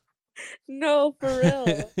 No, for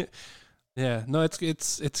real. Yeah, no, it's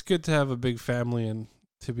good to have a big family and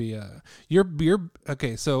to be you're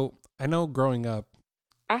okay. So I know growing up,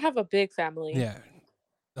 I have a big family. Yeah.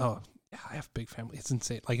 Oh, yeah, I have a big family. It's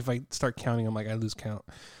insane. Like if I start counting, I'm like I lose count.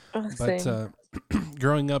 But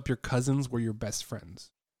growing up, your cousins were your best friends,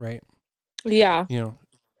 right? Yeah.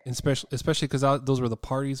 Especially because those were the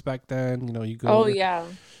parties back then. You go. Oh yeah.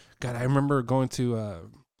 God, I remember going to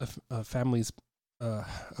a family's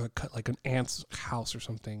like an aunt's house or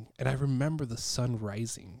something, and I remember the sun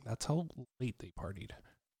rising. That's how late they partied.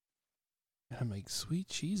 And I'm like, sweet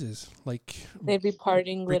Jesus! Like they'd be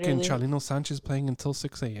partying freaking literally. Chalino Sanchez playing until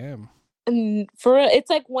 6 a.m. And for real, it's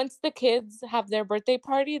like once the kids have their birthday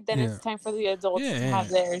party, then Yeah. it's time for the adults to Yeah. have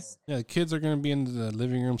theirs. Yeah. The kids are going to be in the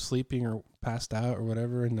living room sleeping or passed out or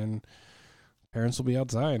whatever. And then parents will be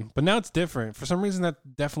outside. But now it's different. For some reason,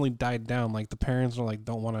 that definitely died down. Like the parents are like,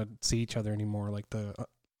 don't want to see each other anymore. Like the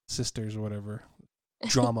sisters or whatever.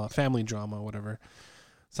 Drama, family drama, whatever.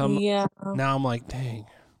 So Yeah. now I'm like, dang.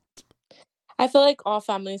 I feel like all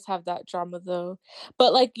families have that drama though.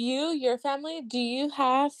 But like your family, do you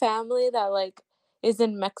have family that like is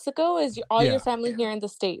in Mexico? Is all your Yeah. family here in the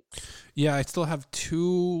States? Yeah. I still have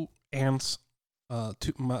two aunts.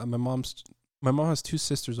 My mom has two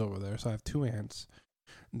sisters over there. So I have two aunts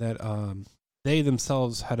that they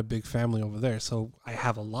themselves had a big family over there. So I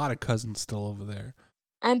have a lot of cousins still over there.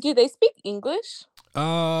 And do they speak English?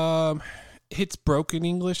 Um, it's broken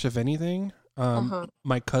English, if anything. Uh-huh.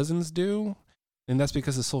 My cousins do, and that's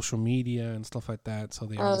because of social media and stuff like that. So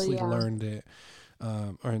they Oh obviously yeah. learned it.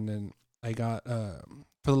 And then I got for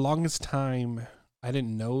the longest time I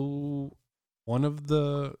didn't know one of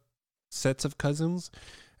the sets of cousins,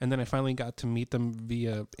 and then I finally got to meet them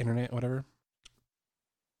via internet, whatever.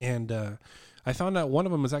 And I found out one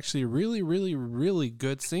of them is actually a really, really, really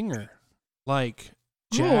good singer, like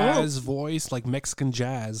Oh wow. jazz voice, like Mexican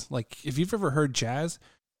jazz. Like if you've ever heard jazz,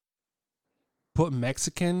 put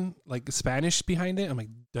Mexican like Spanish behind it. I'm like,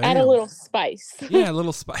 Add a damn, little spice. yeah, a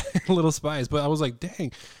little a little spice. But I was like,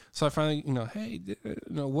 dang. So I finally, hey,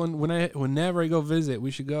 whenever I go visit,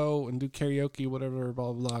 we should go and do karaoke, whatever,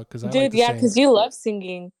 blah blah blah. Because I like Dude, to yeah, sing. because you love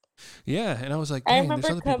singing. Yeah, and I was like, I dang, there's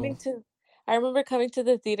remember other coming people. to I remember coming to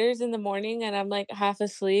the theaters in the morning and I'm like half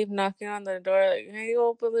asleep, knocking on the door, like, hey,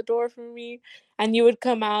 open the door for me. And you would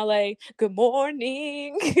come out like, good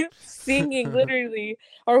morning, singing literally,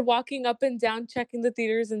 or walking up and down, checking the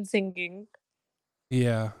theaters and singing.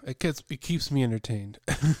 Yeah, it keeps me entertained.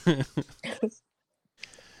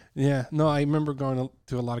 Yeah, no, I remember going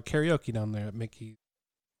to a lot of karaoke down there at Mickey.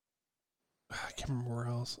 I can't remember where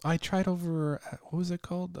else. I tried over at, what was it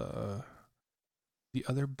called? The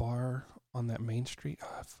other bar on that main street.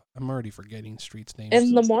 I'm already forgetting streets names.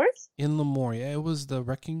 In Lemoore? In Lemoore, yeah, it was the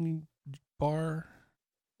Wrecking Bar,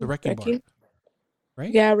 the Wrecking Bar, Wrecking?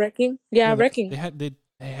 right? Yeah, Wrecking. Yeah, Yeah, Wrecking. they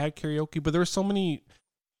had karaoke, but there were so many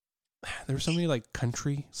like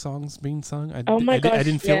country songs being sung. Oh my I gosh,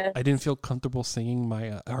 yeah. didn't feel comfortable singing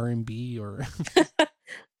my R&B or.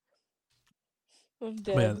 I'm But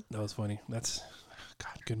yeah, dead. that was funny. That's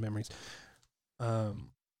God, good memories.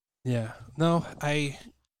 Yeah. No,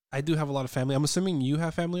 I do have a lot of family. I'm assuming you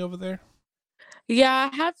have family over there. Yeah,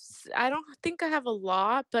 I don't think I have a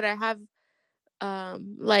lot, but I have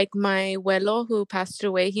like my abuelo who passed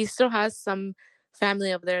away. He still has some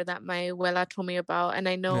family over there that my abuela told me about, and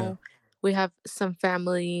I Yeah. know we have some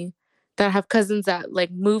family that have cousins that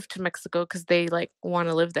like moved to Mexico because they like want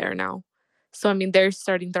to live there now. So I mean, they're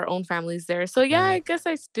starting their own families there. So yeah, Yeah. I guess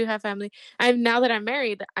I do have family. I'm now that I'm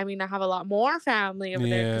married. I mean, I have a lot more family over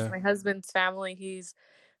there because Yeah. my husband's family. He's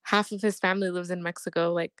half of his family lives in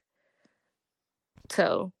Mexico. Like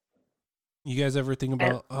so. You guys ever think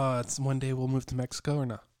about it's one day we'll move to Mexico or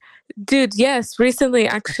not? Dude, yes. Recently,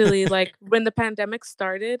 actually, like when the pandemic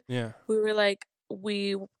started, Yeah. we were like,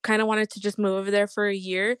 we kind of wanted to just move over there for a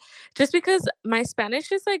year just because my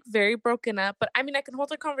Spanish is like very broken up. But I mean, I can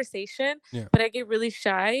hold a conversation, Yeah. but I get really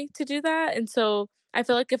shy to do that. And so I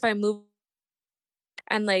feel like if I move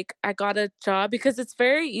and like I got a job, because it's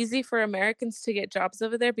very easy for Americans to get jobs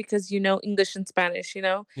over there because you know English and Spanish, you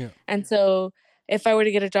know? Yeah. And so if I were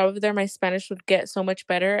to get a job over there, my Spanish would get so much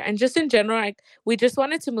better. And just in general, like we just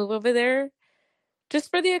wanted to move over there just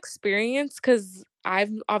for the experience because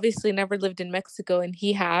I've obviously never lived in Mexico and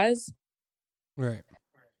he has. Right.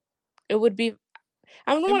 It would be,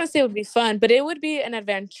 I don't And want to say it would be fun, but it would be an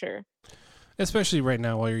adventure. especially right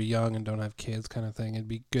now while you're young and don't have kids kind of thing, it'd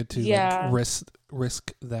be good to like Yeah.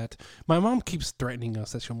 risk that. My mom keeps threatening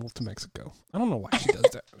us that she'll move to Mexico. I don't know why she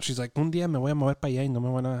does that. She's like, un día me voy a mover para allá y no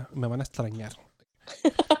me van a extrañar.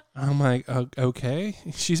 I'm like, okay.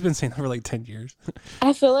 She's been saying that for like 10 years.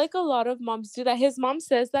 I feel like a lot of moms do that. His mom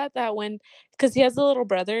says that when, because he has a little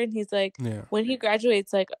brother, and he's like, Yeah. when he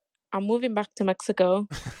graduates, like, I'm moving back to Mexico.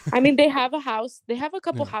 I mean, they have a house, they have a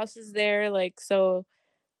couple Yeah. houses there, like, so,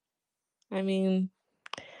 I mean,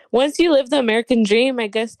 once you live the American dream, I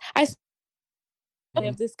guess. I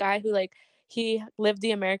have this guy who, like, he lived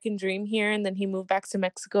the American dream here, and then he moved back to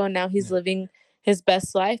Mexico, and now he's Yeah. living his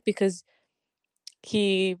best life because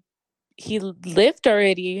he he lived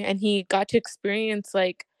already, and he got to experience,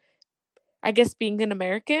 like, I guess, being an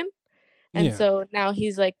American. And Yeah. so now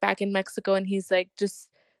he's like back in Mexico and he's like just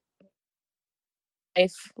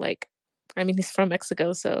life like I mean he's from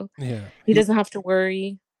Mexico, so Yeah. he doesn't have to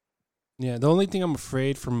worry. Yeah, the only thing I'm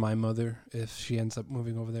afraid for my mother, if she ends up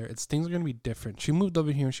moving over there, it's things are gonna be different. She moved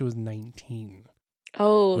over here when she was 19,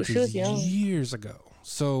 Oh, which she is was young. years ago.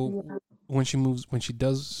 So Yeah. when she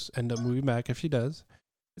does end up moving back, if she does,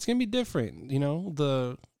 it's gonna be different. You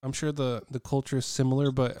know, I'm sure the culture is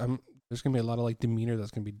similar, but there's gonna be a lot of like demeanor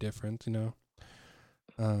that's gonna be different. You know,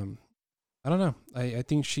 um, I don't know. I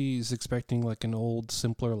think she's expecting like an old,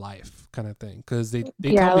 simpler life kind of thing because they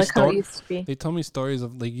Yeah, tell me like how it used to be. they told me stories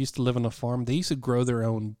of they used to live on a farm. They used to grow their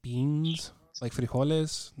own beans, like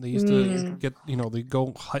frijoles. They used to get they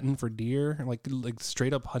go hunting for deer, like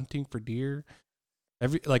straight up hunting for deer.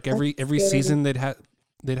 Every That's scary. season they'd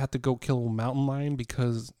have to go kill a mountain lion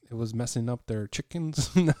because it was messing up their chickens.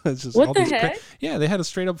 It's just What all the these heck? yeah, they had a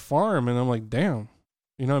straight up farm, and I'm like, damn.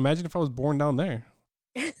 Imagine if I was born down there.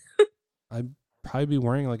 I'd probably be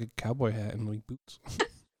wearing like a cowboy hat and like boots.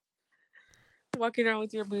 Walking around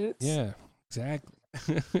with your boots. Yeah, exactly.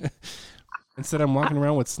 Instead, I'm walking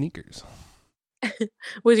around with sneakers,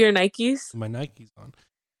 With your Nikes. my Nikes on.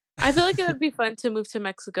 I feel like it would be fun to move to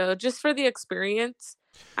Mexico just for the experience.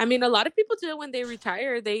 I mean, a lot of people do it when they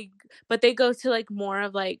retire. But they go to like more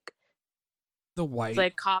of like The white,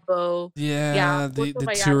 like Cabo. yeah, the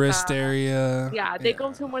Puerto tourist Vallarta. area. Yeah, they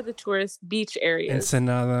go to more of the tourist beach areas.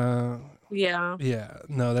 Ensenada. Yeah. Yeah,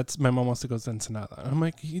 no, that's my mom wants to go to Ensenada. I'm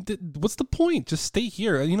like, what's the point? Just stay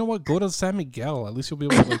here. You know what? Go to San Miguel. At least you'll be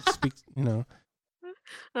able to like speak.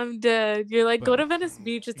 I'm dead. You're like, go But to Venice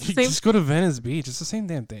Beach. It's the you same. just go to Venice Beach. It's the same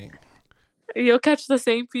damn thing. You'll catch the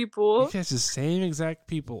same You people. catch the same exact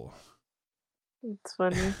people. It's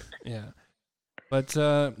funny. Yeah. But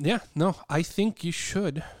yeah, no, I think you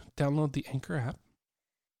should download the Anchor app.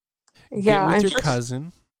 Yeah, Get with your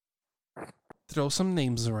cousin. Throw some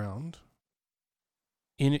names around.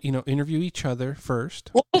 Interview each other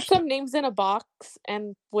first. We'll put some names in a box,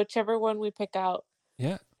 and whichever one we pick out.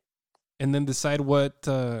 Yeah. And then decide what,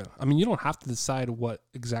 you don't have to decide what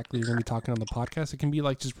exactly you're going to be talking on the podcast. It can be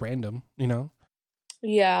like just random,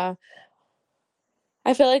 Yeah.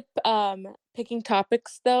 I feel like picking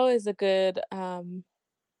topics though is a good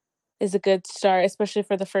start, especially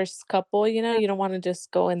for the first couple, you don't want to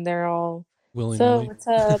just go in there all willy-nilly. So what's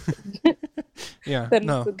up? Yeah. Then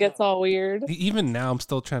No. it gets all weird. Even now I'm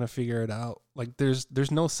still trying to figure it out. Like there's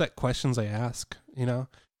no set questions I ask,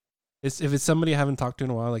 If it's somebody I haven't talked to in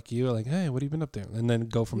a while, like you, like, hey, what have you been up to? And then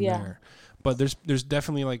go from there. But there's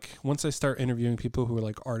definitely like, once I start interviewing people who are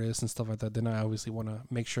like artists and stuff like that, then I obviously want to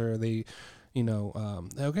make sure they,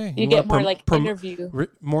 okay. You get more interview.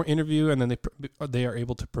 More interview, and then they are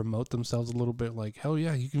able to promote themselves a little bit. Like, hell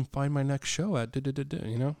yeah, you can find my next show at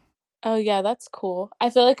Oh yeah, that's cool. I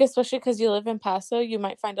feel like especially because you live in Paso, you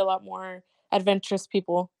might find a lot more adventurous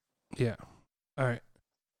people. Yeah. All right.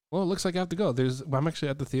 Well, it looks like I have to go. I'm actually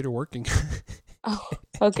at the theater working. Oh,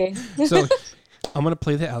 okay. So I'm going to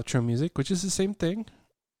play the outro music, which is the same thing.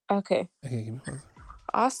 Okay. Okay, give me one.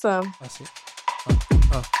 Awesome. That's it.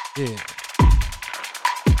 Yeah.